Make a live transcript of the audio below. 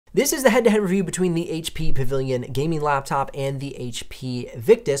This is the head-to-head review between the HP Pavilion gaming laptop and the HP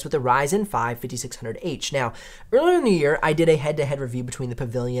Victus with the Ryzen 5 5600H. Now, earlier in the year, I did a head-to-head review between the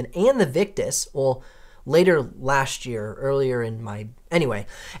Pavilion and the Victus, well, later last year, anyway.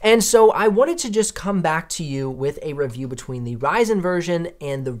 And so I wanted to just come back to you with a review between the Ryzen version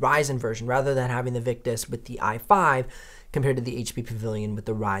and the Ryzen version, rather than having the Victus with the i5 compared to the HP Pavilion with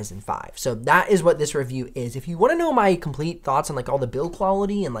the Ryzen 5. So that is what this review is. If you want to know my complete thoughts on like all the build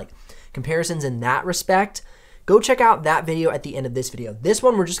quality and like comparisons in that respect, go check out that video at the end of this video. This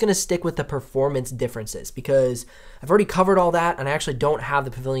one, we're just going to stick with the performance differences because I've already covered all that and I actually don't have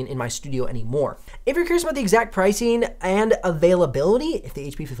the Pavilion in my studio anymore. If you're curious about the exact pricing and availability, if the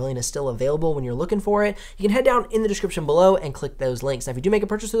HP Pavilion is still available when you're looking for it, you can head down in the description below and click those links. Now, if you do make a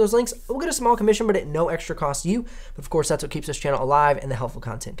purchase through those links, we'll get a small commission, but at no extra cost to you. But of course, that's what keeps this channel alive and the helpful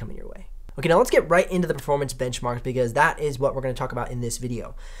content coming your way. Okay, now let's get right into the performance benchmarks because that is what we're going to talk about in this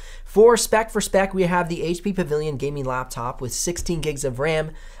video. For spec, we have the HP Pavilion gaming laptop with 16 gigs of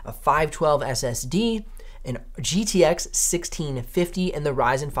RAM, a 512 SSD, an GTX 1650, and the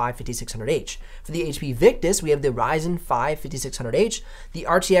Ryzen 5 5600H. For the HP Victus, we have the Ryzen 5 5600H, the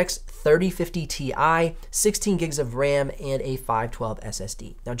RTX 3050 Ti, 16 gigs of RAM, and a 512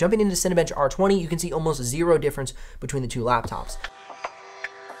 SSD. Now jumping into Cinebench R20, you can see almost zero difference between the two laptops.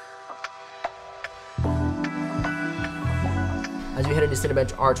 As we head into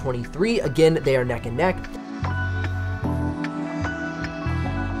Cinebench R23, again, they are neck and neck.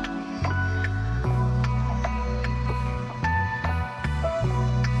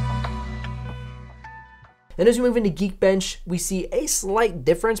 And as we move into Geekbench, we see a slight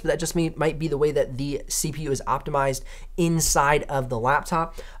difference, but that just might be the way that the CPU is optimized inside of the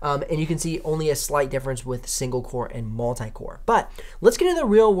laptop. And you can see only a slight difference with single core and multi-core. But let's get into the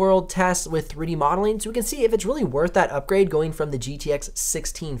real world tests with 3D modeling so we can see if it's really worth that upgrade going from the GTX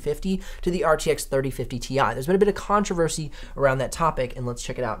 1650 to the RTX 3050 Ti. There's been a bit of controversy around that topic, and let's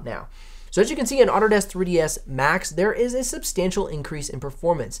check it out now. So as you can see in Autodesk 3ds Max, there is a substantial increase in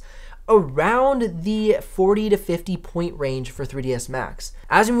performance, around the 40 to 50 point range for 3ds Max.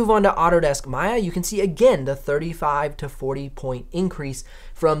 As we move on to Autodesk Maya, you can see again the 35 to 40 point increase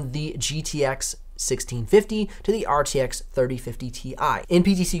from the GTX 1650 to the RTX 3050 Ti. In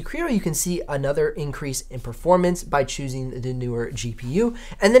PTC Creo, you can see another increase in performance by choosing the newer GPU.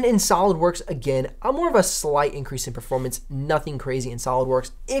 And then in Solidworks, again, more of a slight increase in performance, nothing crazy in Solidworks.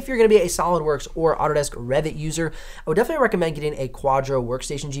 If you're gonna be a Solidworks or Autodesk Revit user, I would definitely recommend getting a Quadro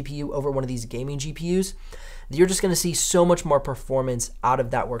workstation GPU over one of these gaming GPUs. You're just gonna see so much more performance out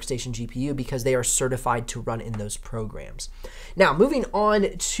of that workstation GPU because they are certified to run in those programs. Now, moving on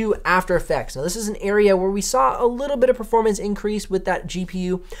to After Effects. Now, this is an area where we saw a little bit of performance increase with that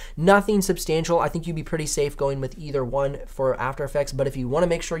GPU, nothing substantial. I think you'd be pretty safe going with either one for After Effects, but if you wanna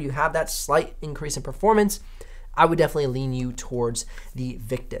make sure you have that slight increase in performance, I would definitely lean you towards the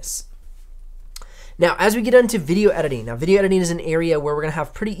Victus. Now, as we get into video editing, now video editing is an area where we're gonna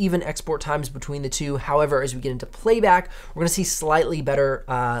have pretty even export times between the two. However, as we get into playback, we're gonna see slightly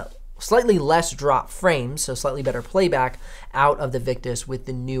less drop frames, so slightly better playback out of the Victus with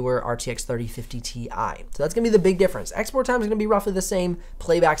the newer RTX 3050 Ti. So that's gonna be the big difference. Export time is gonna be roughly the same,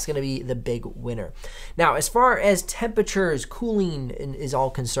 playback's gonna be the big winner. Now, as far as temperatures, cooling is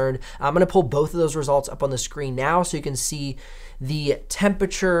all concerned, I'm gonna pull both of those results up on the screen now so you can see the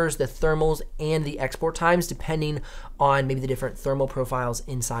temperatures, the thermals, and the export times depending on maybe the different thermal profiles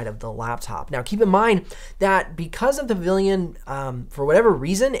inside of the laptop. Now, keep in mind that because of the Pavilion, for whatever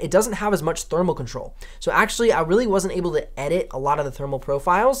reason, it doesn't have as much thermal control. So actually, I really wasn't able to edit a lot of the thermal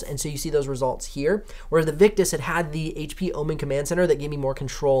profiles, and so you see those results here, where the Victus had the HP Omen Command Center that gave me more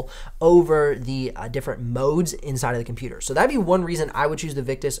control over the different modes inside of the computer. So that'd be one reason I would choose the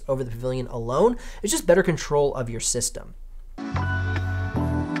Victus over the Pavilion alone. It's just better control of your system.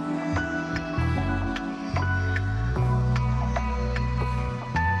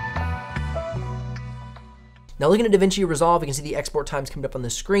 Now looking at DaVinci Resolve, you can see the export times coming up on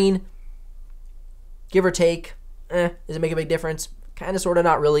the screen. Give or take, does it make a big difference? Kind of, sort of,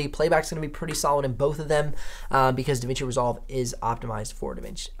 not really. Playback's gonna be pretty solid in both of them because DaVinci Resolve is optimized for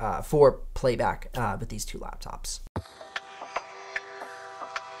for playback with these two laptops.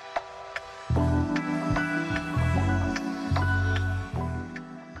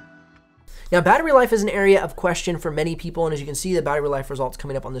 Now, battery life is an area of question for many people, and as you can see, the battery life results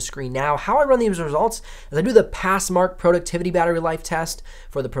coming up on the screen now. How I run these results is I do the Passmark productivity battery life test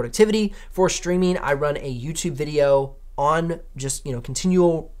for the productivity. For streaming, I run a YouTube video on just,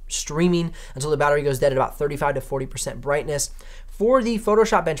 continual streaming until the battery goes dead at about 35 to 40% brightness. for the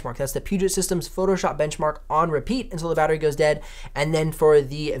Photoshop benchmark, that's the Puget Systems Photoshop benchmark on repeat until the battery goes dead. And then for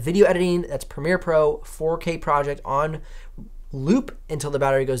the video editing, that's Premiere Pro 4K project on loop until the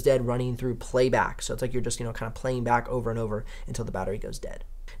battery goes dead, running through playback. So it's like you're just, kind of playing back over and over until the battery goes dead.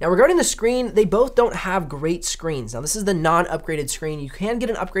 Now regarding the screen, they both don't have great screens. Now this is the non-upgraded screen. You can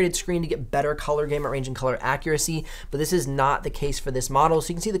get an upgraded screen to get better color gamut range and color accuracy, but this is not the case for this model. So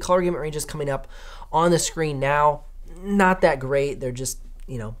you can see the color gamut ranges coming up on the screen now. Not that great. They're just,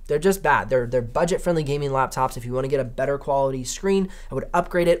 they're just bad. They're budget-friendly gaming laptops. If you want to get a better quality screen, I would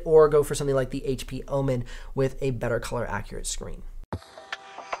upgrade it or go for something like the HP Omen with a better color accurate screen.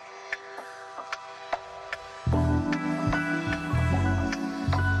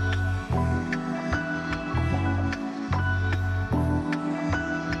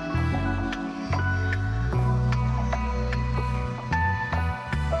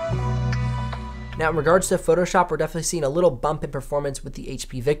 Now, in regards to Photoshop, we're definitely seeing a little bump in performance with the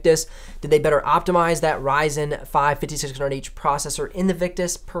HP Victus. Did they better optimize that Ryzen 5 5600H processor in the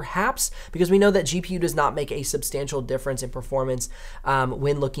Victus? Perhaps, because we know that GPU does not make a substantial difference in performance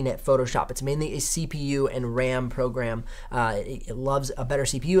when looking at Photoshop. It's mainly a CPU and RAM program. It loves a better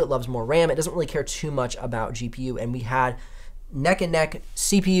CPU, it loves more RAM. It doesn't really care too much about GPU, and we had neck and neck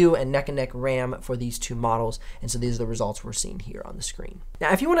CPU and neck RAM for these two models. And so these are the results we're seeing here on the screen.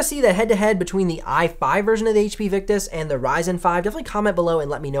 Now, if you want to see the head-to-head between the i5 version of the HP Victus and the Ryzen 5, definitely comment below and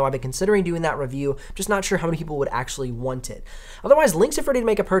let me know. I've been considering doing that review. I'm just not sure how many people would actually want it. Otherwise, links if ready to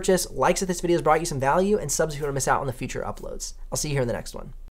make a purchase, likes if this video has brought you some value, and subs if you want to miss out on the future uploads. I'll see you here in the next one.